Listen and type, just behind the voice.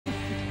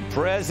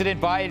President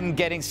Biden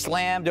getting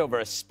slammed over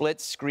a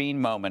split-screen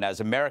moment. As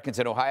Americans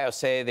in Ohio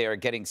say they are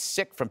getting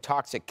sick from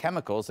toxic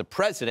chemicals, the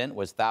president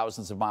was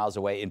thousands of miles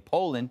away in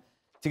Poland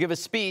to give a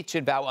speech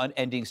and vow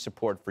unending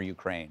support for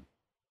Ukraine.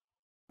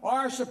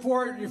 Our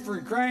support for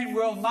Ukraine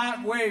will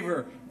not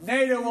waver.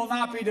 NATO will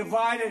not be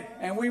divided,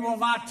 and we will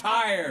not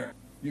tire.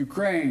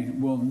 Ukraine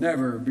will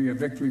never be a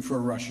victory for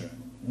Russia.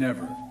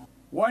 Never.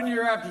 1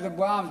 year after the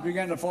bombs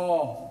began to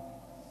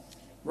fall,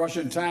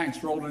 Russian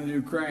tanks rolled into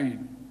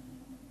Ukraine.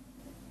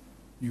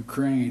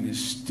 Ukraine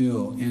is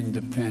still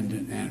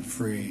independent and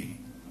free.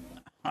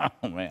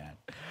 Oh, man.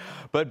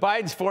 But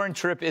Biden's foreign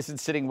trip isn't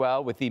sitting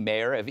well with the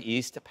mayor of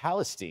East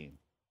Palestine.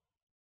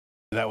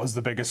 That was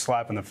the biggest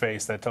slap in the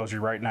face. That tells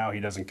you right now he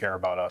doesn't care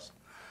about us.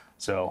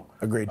 So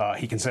agreed.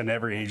 He can send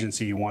every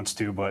agency he wants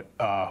to, but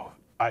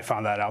I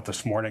found that out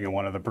this morning in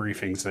one of the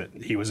briefings that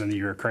he was in the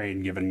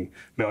Ukraine giving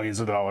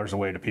millions of dollars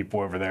away to people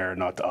over there,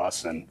 not to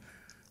us, and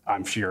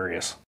I'm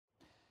furious.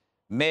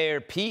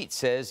 Mayor Pete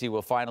says he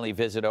will finally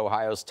visit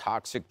Ohio's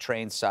toxic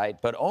train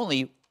site, but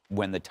only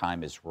when the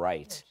time is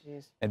right.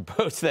 Oh, and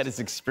boasts that his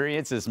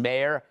experience as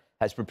mayor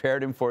has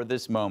prepared him for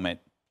this moment.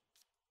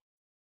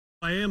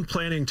 I am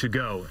planning to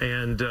go,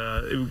 and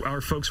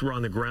our folks were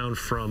on the ground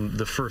from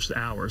the first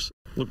hours.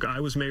 Look, I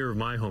was mayor of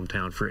my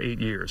hometown for 8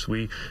 years.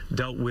 We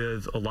dealt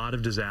with a lot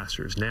of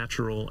disasters,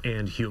 natural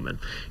and human.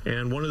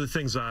 And one of the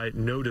things I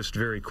noticed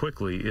very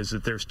quickly is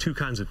that there's two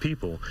kinds of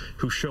people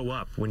who show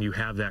up when you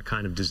have that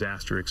kind of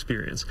disaster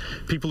experience.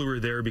 People who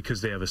are there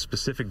because they have a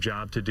specific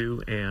job to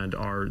do and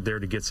are there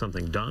to get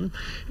something done,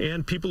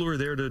 and people who are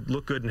there to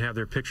look good and have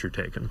their picture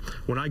taken.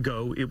 When I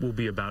go, it will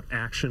be about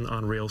action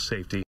on rail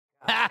safety.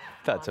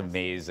 That's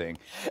amazing.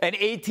 And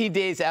 18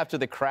 days after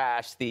the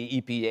crash,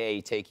 the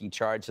EPA taking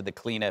charge of the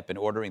cleanup and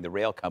ordering the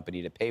rail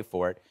company to pay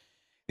for it,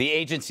 the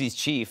agency's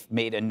chief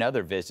made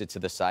another visit to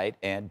the site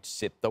and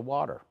sipped the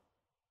water.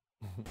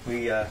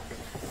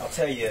 I'll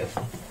tell you,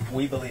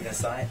 we believe in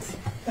science,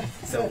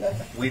 so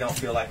we don't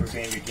feel like we're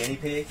being your guinea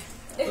pig,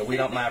 but we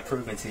don't mind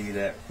proving to you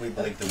that we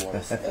believe the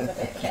water's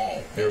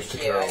Okay. Here's to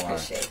Caroline. I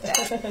appreciate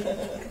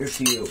that. Here's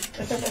to you.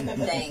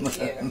 Thank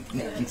you.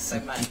 Thank you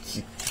so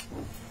much.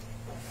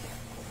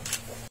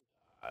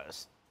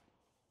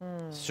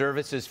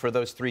 Services for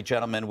those three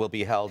gentlemen will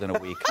be held in a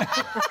week.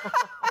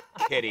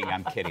 Kidding,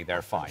 I'm kidding.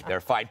 They're fine. They're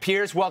fine.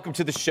 Piers, welcome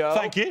to the show.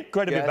 Thank you.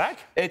 Great to be back.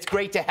 It's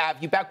great to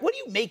have you back. What do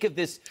you make of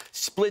this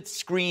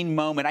split-screen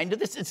moment? I know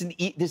this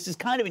is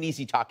kind of an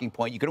easy talking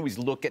point. You can always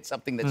look at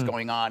something that's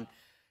going on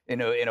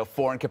in a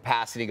foreign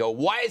capacity and go,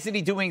 why isn't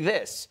he doing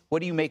this? What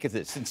do you make of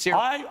this?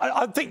 Sincerely.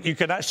 I think you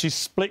can actually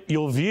split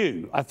your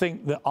view. I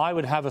think that I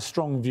would have a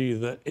strong view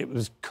that it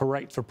was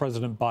correct for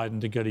President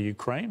Biden to go to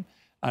Ukraine.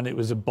 And it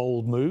was a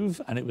bold move,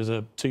 and it was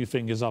a two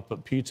fingers up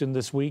at Putin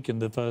this week in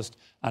the first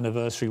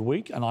anniversary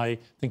week, and I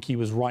think he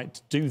was right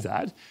to do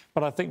that.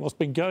 But I think what's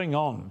been going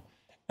on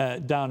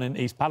down in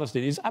East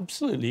Palestine is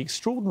absolutely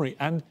extraordinary,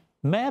 and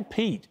Mayor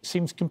Pete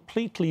seems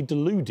completely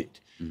deluded.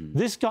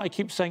 This guy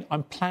keeps saying,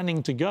 I'm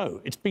planning to go.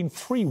 It's been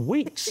 3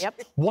 weeks.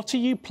 Yep. What are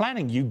you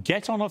planning? You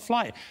get on a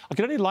flight. I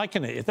can only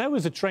liken it. If there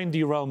was a train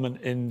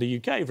derailment in the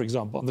UK, for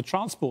example, and the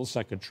Transport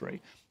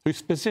Secretary, whose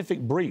specific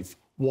brief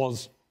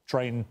was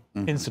train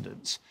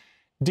incidents,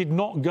 did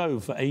not go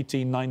for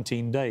 18,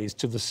 19 days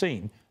to the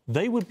scene,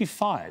 they would be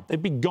fired.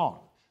 They'd be gone.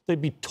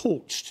 They'd be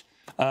torched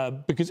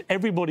because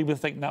everybody would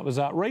think that was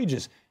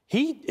outrageous.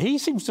 He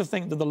seems to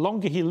think that the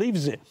longer he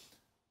leaves it,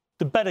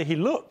 the better he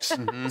looks.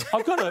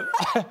 I've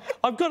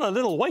got a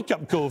little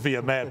wake-up call for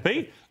you, Mayor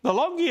Pete. The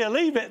longer you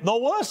leave it, the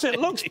worse it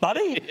looks,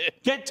 buddy.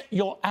 Get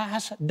your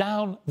ass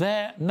down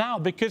there now,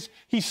 because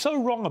he's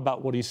so wrong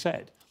about what he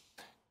said.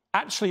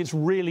 Actually, it's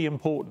really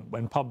important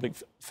when public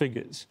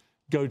figures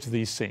go to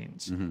these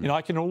scenes. You know,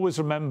 I can always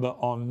remember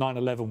on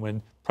 9/11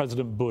 when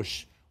President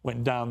Bush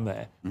went down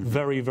there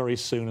very, very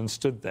soon and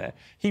stood there.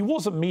 He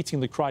wasn't meeting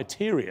the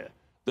criteria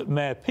that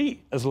Mayor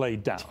Pete has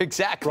laid down.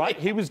 Exactly. Right?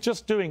 He was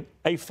just doing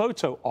a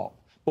photo op.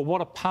 But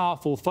what a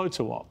powerful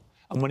photo op.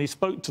 And when he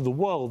spoke to the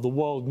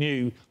world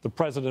knew the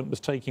president was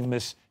taking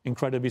this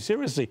incredibly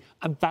seriously.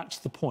 And that's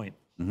the point.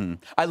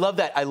 I love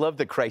that. I love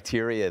the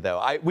criteria,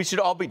 though. We should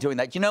all be doing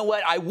that. You know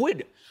what? I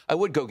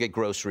would go get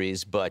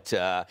groceries, but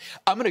I'm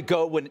going to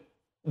go when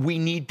we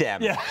need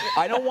them. Yeah.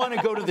 I don't want to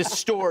go to the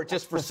store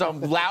just for some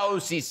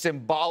lousy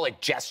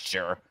symbolic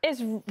gesture.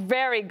 It's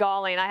very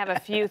galling. I have a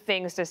few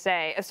things to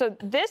say. So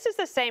this is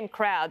the same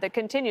crowd that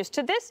continues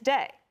to this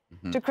day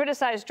to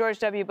criticize George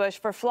W. Bush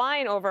for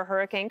flying over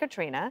Hurricane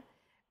Katrina.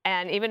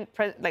 And even,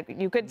 like,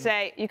 you could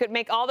say, you could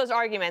make all those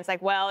arguments,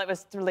 like, well, it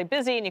was really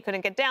busy and you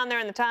couldn't get down there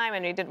in the time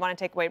and you didn't want to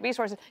take away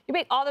resources. You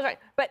make all those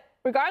arguments. But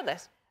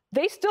regardless,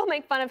 they still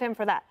make fun of him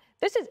for that.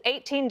 This is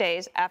 18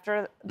 days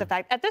after the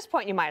fact. At this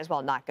point, you might as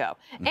well not go.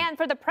 And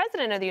for the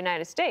president of the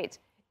United States,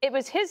 it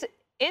was his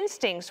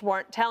instincts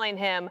weren't telling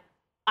him,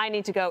 I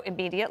need to go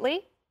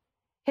immediately.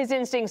 His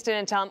instincts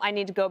didn't tell him, I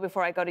need to go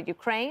before I go to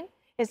Ukraine.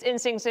 His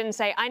instincts didn't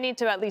say, I need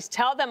to at least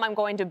tell them I'm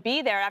going to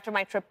be there after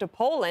my trip to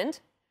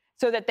Poland.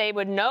 so that they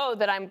would know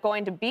that I'm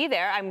going to be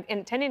there. I'm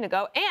intending to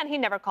go. And he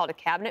never called a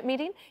cabinet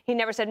meeting. He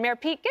never said, Mayor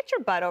Pete, get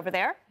your butt over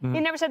there. He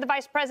never said to the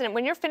vice president,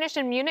 when you're finished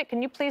in Munich,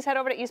 can you please head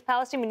over to East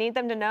Palestine? We need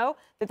them to know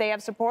that they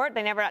have support.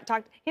 They never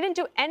talked. He didn't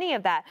do any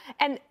of that.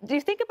 And do you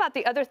think about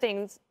the other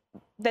things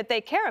that they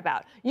care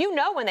about? You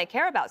know when they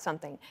care about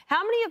something.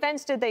 How many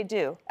events did they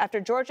do after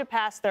Georgia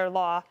passed their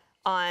law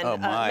on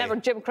remember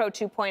Jim Crow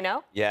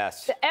 2.0?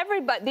 Yes.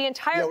 Everybody, the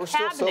entire we're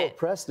cabinet. still so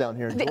oppressed down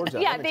here in Georgia.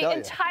 The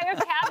entire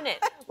cabinet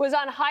was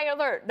on high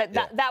alert.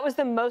 That was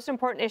the most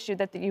important issue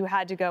that you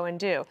had to go and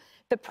do.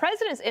 The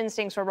president's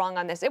instincts were wrong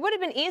on this. It would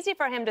have been easy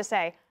for him to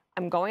say,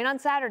 I'm going on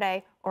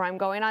Saturday, or I'm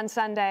going on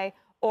Sunday,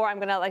 or I'm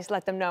going to at least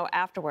let them know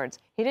afterwards.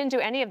 He didn't do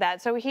any of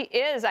that. So he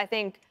is, I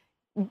think,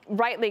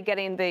 rightly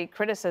getting the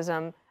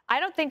criticism. I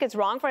don't think it's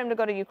wrong for him to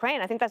go to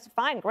Ukraine. I think that's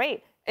fine,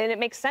 great. And it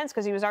makes sense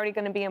because he was already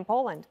going to be in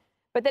Poland.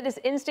 But that his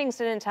instincts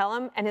didn't tell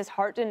him and his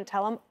heart didn't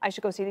tell him, I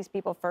should go see these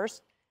people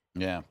first.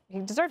 Yeah. He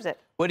deserves it.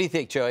 What do you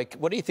think, Joey?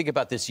 What do you think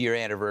about this year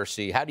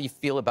anniversary? How do you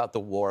feel about the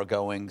war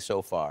going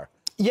so far?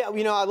 Yeah,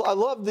 you know, I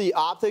love the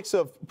optics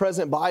of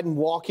President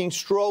Biden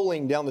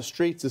strolling down the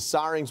streets as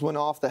sirens went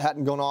off that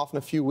hadn't gone off in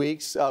a few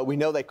weeks. We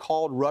know they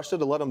called Russia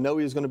to let them know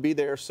he was going to be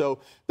there. So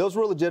those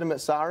were legitimate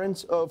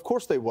sirens. Of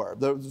course they were.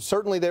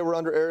 Certainly they were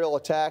under aerial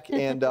attack.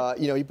 And,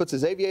 you know, he puts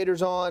his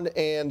aviators on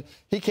and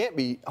he can't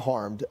be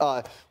harmed.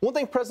 One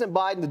thing President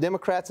Biden, the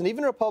Democrats, and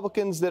even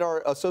Republicans that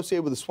are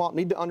associated with the swamp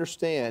need to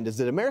understand is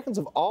that Americans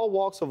of all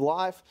walks of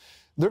life,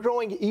 they're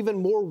growing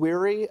even more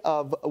weary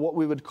of what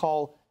we would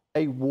call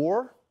a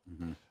war.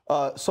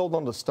 Sold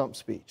on the stump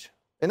speech.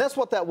 And that's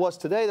what that was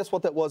today. That's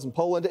what that was in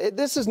Poland.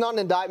 This is not an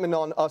indictment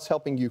on us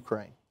helping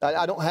Ukraine.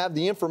 I don't have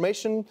the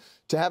information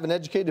to have an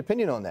educated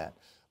opinion on that.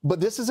 But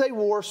this is a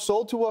war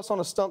sold to us on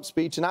a stump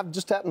speech, and I've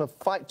just happened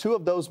to fight two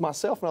of those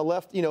myself, and I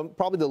left, you know,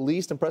 probably the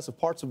least impressive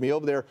parts of me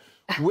over there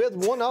with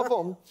one of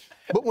them.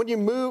 But when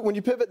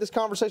you pivot this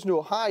conversation to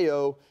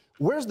Ohio,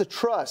 where's the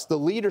trust, the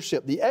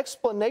leadership, the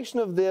explanation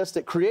of this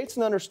that creates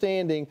an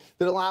understanding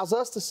that allows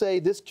us to say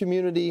this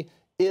community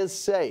is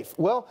safe?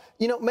 Well,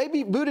 you know,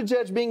 maybe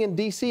Buttigieg being in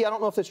D.C., I don't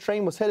know if this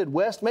train was headed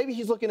west. Maybe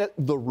he's looking at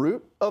the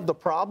root of the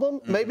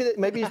problem.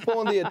 Maybe he's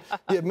pulling the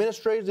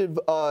administrative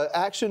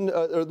action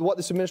or what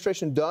this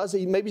administration does.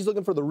 Maybe he's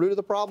looking for the root of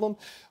the problem.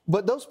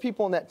 But those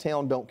people in that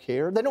town don't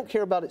care. They don't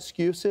care about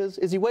excuses.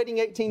 Is he waiting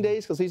 18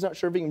 days because he's not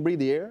sure if he can breathe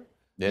the air?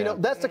 Yeah. You know,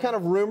 that's the kind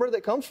of rumor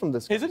that comes from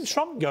this. Isn't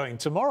Trump going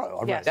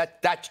tomorrow? Yes.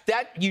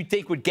 That you'd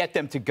think would get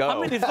them to go. I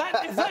mean, if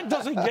that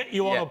doesn't get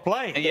you on a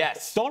plane,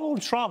 yes.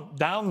 Donald Trump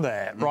down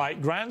there,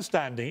 right,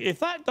 grandstanding, if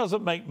that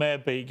doesn't make Mayor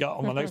Pete get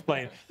on the next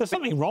plane, there's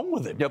something wrong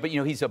with him. No, but, you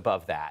know, he's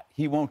above that.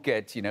 He won't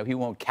get, you know, he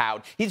won't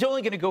count. He's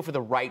only going to go for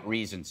the right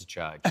reasons,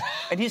 Judge.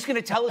 And he's going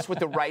to tell us what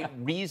the right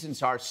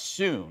reasons are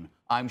soon,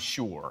 I'm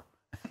sure.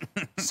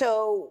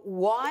 So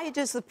why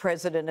does the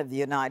President of the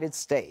United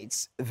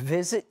States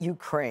visit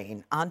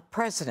Ukraine on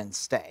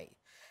President's Day?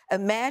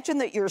 Imagine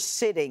that you're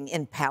sitting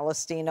in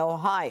Palestine,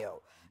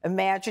 Ohio.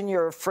 Imagine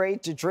you're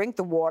afraid to drink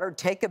the water,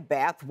 take a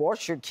bath,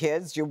 wash your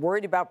kids. You're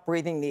worried about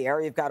breathing the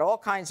air. You've got all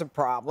kinds of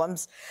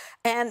problems.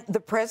 And the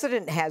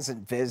president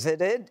hasn't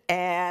visited,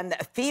 and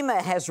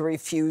FEMA has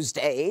refused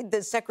aid.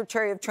 The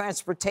Secretary of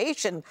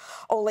Transportation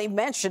only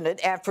mentioned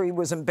it after he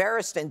was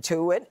embarrassed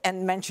into it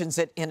and mentions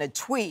it in a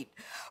tweet.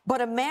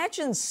 But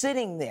imagine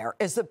sitting there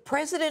as the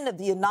President of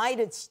the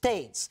United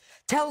States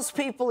tells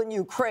people in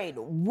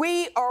Ukraine,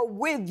 we are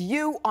with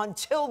you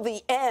until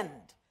the end.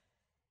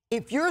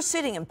 If you're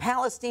sitting in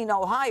Palestine,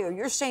 Ohio,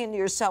 you're saying to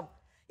yourself,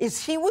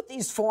 is he with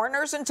these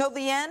foreigners until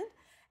the end?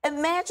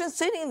 Imagine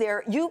sitting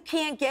there. You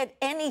can't get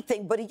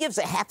anything, but he gives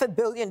 $500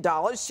 million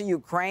to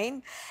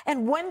Ukraine.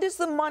 And when does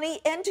the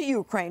money end to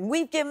Ukraine?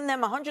 We've given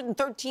them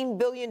 $113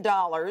 billion,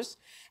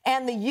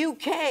 and the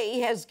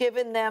UK has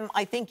given them,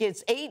 I think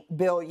it's $8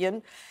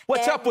 billion.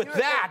 What's up with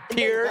that,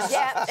 Piers?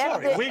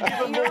 Sorry, we give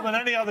them more than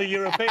any other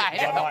European.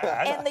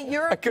 And the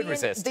European, I couldn't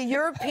resist. The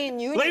European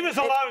Union. Leave us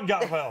alone,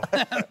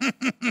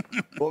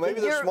 Gutfeld. Well, maybe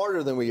they're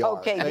smarter than we are.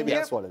 Okay, maybe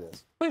that's what it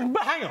is.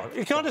 But hang on,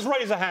 you can't just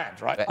raise a hand,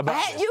 right?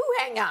 You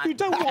hang on. You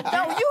don't want.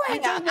 No, you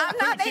hang on. I'm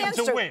not Putin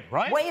answering. to win,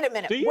 right? Wait a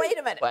minute. Wait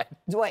a minute.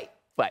 Wait.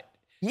 What?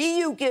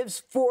 EU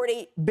gives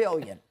 $40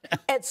 billion.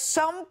 At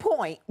some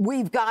point,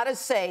 we've got to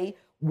say,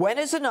 when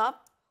is enough?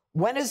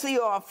 When is the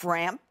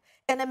off-ramp?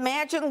 And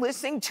imagine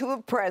listening to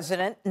a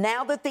president,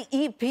 now that the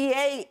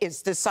EPA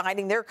is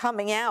deciding they're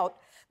coming out,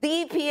 the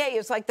EPA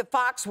is like the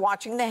fox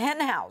watching the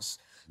hen house.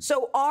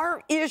 So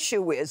our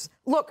issue is,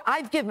 look,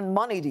 I've given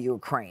money to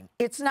Ukraine.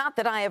 It's not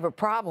that I have a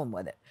problem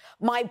with it.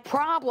 My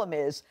problem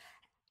is,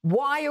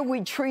 why are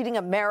we treating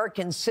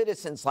American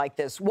citizens like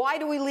this? Why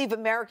do we leave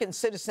American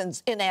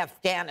citizens in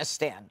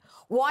Afghanistan?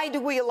 Why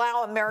do we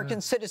allow American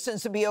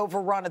citizens to be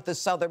overrun at the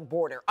southern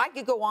border? I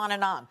could go on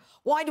and on.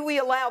 Why do we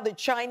allow the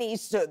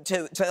Chinese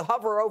to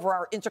hover over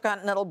our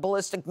intercontinental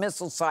ballistic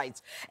missile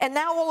sites? And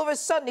now all of a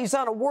sudden he's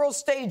on a world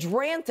stage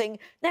ranting.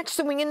 Next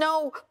thing you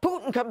know,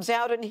 Putin comes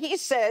out and he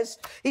says,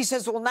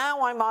 well,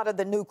 now I'm out of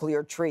the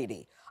nuclear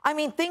treaty. I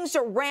mean, things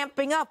are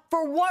ramping up.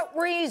 For what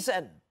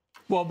reason?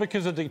 Well,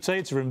 because a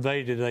dictator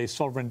invaded a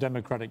sovereign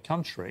democratic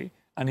country,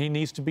 and he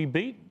needs to be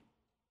beaten.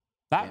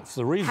 That's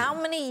the reason. How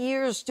many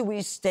years do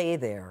we stay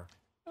there?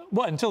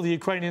 Well, until the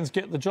Ukrainians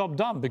get the job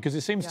done, because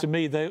it seems to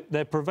me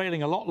they're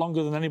prevailing a lot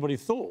longer than anybody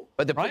thought.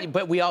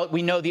 But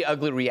we know the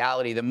ugly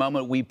reality. The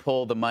moment we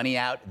pull the money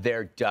out,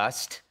 they're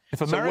dust. If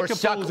America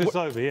pulls this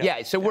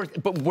over, So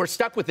we're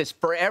stuck with this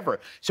forever.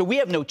 So we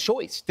have no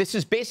choice. This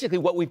is basically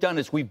what we've done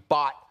is we've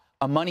bought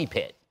a money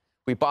pit.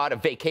 We bought a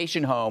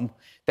vacation home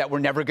that we're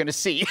never going to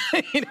see.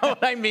 You know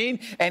what I mean?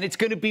 And it's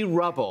going to be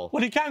rubble.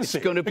 Well, you can see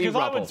it's going to be because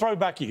rubble. I would throw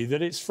back at you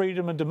that it's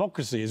freedom and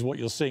democracy is what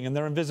you're seeing, and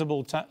they're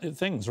invisible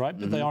things, right?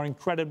 But they are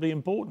incredibly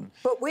important.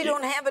 But we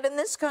don't have it in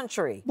this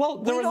country. Well,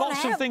 there are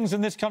lots of things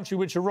in this country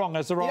which are wrong,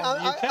 as there are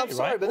in the UK, I'm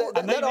sorry, right?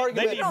 but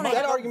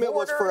that argument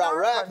was for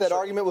Iraq. That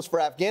argument was for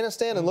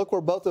Afghanistan, and look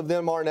where both of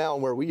them are now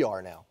and where we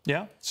are now.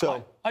 Yeah.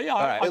 So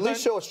at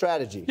least show a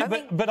strategy. Yeah,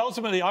 but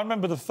ultimately, I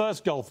remember the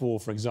first Gulf War,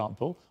 for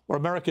example, where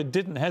America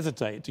didn't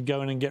hesitate to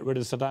go in and get rid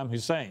of Saddam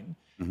Hussein.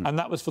 And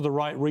that was for the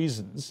right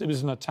reasons. It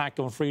was an attack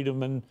on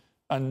freedom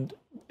and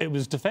it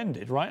was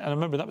defended, right? And I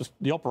remember that was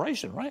the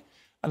operation, right?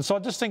 And so I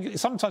just think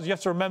sometimes you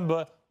have to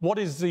remember what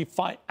is the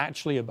fight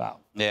actually about.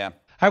 Yeah.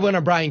 Hi, everyone.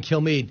 I'm Brian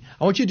Kilmeade.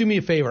 I want you to do me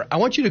a favor. I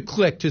want you to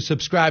click to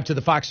subscribe to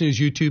the Fox News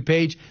YouTube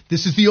page.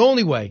 This is the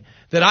only way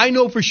that I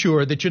know for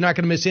sure that you're not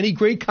going to miss any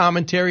great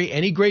commentary,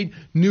 any great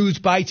news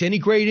bites, any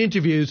great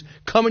interviews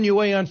coming your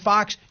way on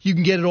Fox. You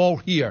can get it all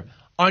here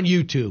on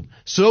YouTube.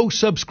 So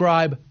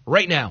subscribe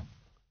right now.